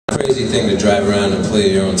crazy thing to drive around and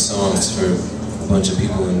play your own songs for a bunch of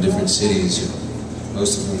people in different cities.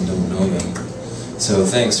 Most of them don't know them. So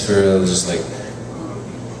thanks for just like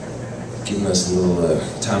giving us a little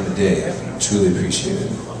time of day. I truly appreciate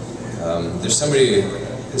it. There's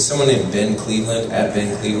someone named Ben Cleveland, at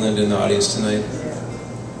Ben Cleveland, in the audience tonight,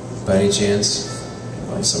 by any chance?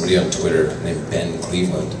 Somebody on Twitter named Ben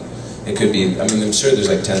Cleveland. It could be, I mean, I'm sure there's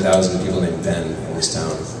like 10,000 people named Ben in this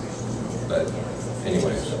town. But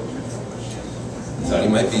anyway, I thought he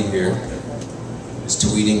might be here. He's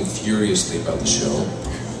tweeting furiously about the show.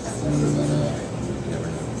 But you never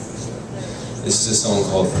know. This is a song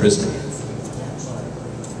called Prism.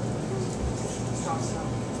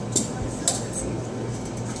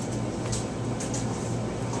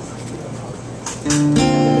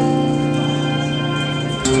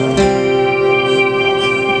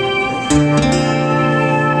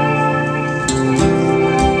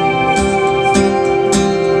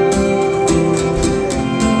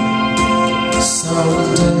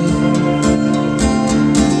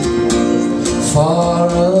 Far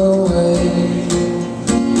away,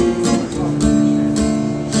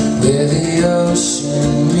 where the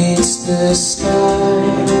ocean meets the sky,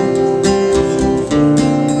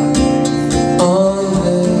 on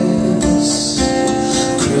this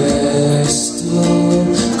crystal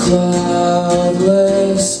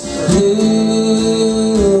cloudless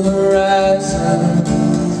blue horizon,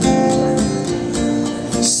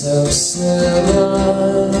 so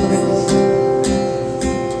sublime.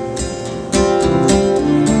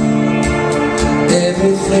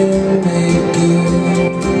 Everything made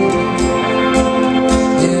good,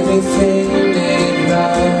 everything made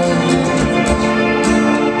right.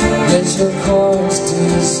 Let your chords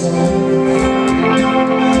dissolve.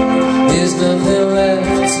 There's nothing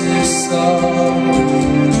left to solve.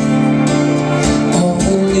 All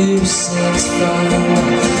the loose ends found,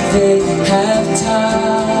 they have time.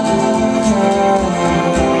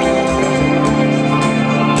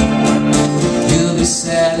 You'll be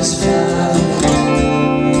satisfied.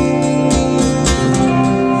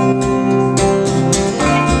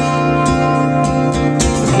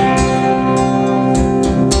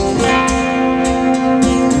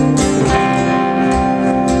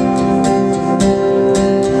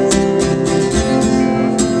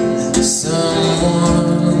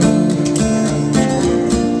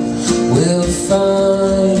 We'll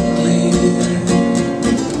find you,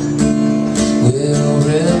 we'll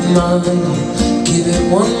remind you, give it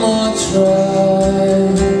one more try.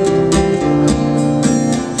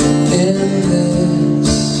 In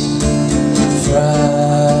this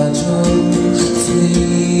fragile,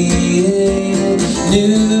 fleeting,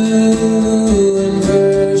 new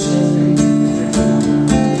inversion,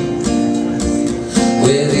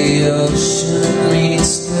 where the ocean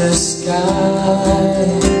meets the sky.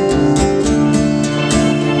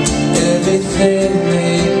 Everything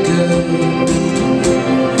made good,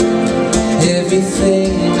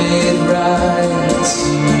 everything made right.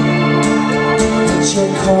 Let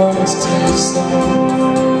your chords dissolve.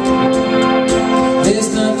 There's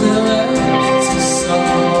nothing left to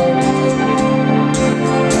solve.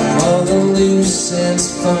 All the loose ends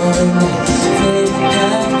found, they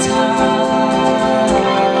have time.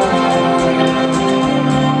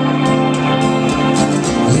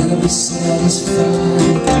 We'll be satisfied.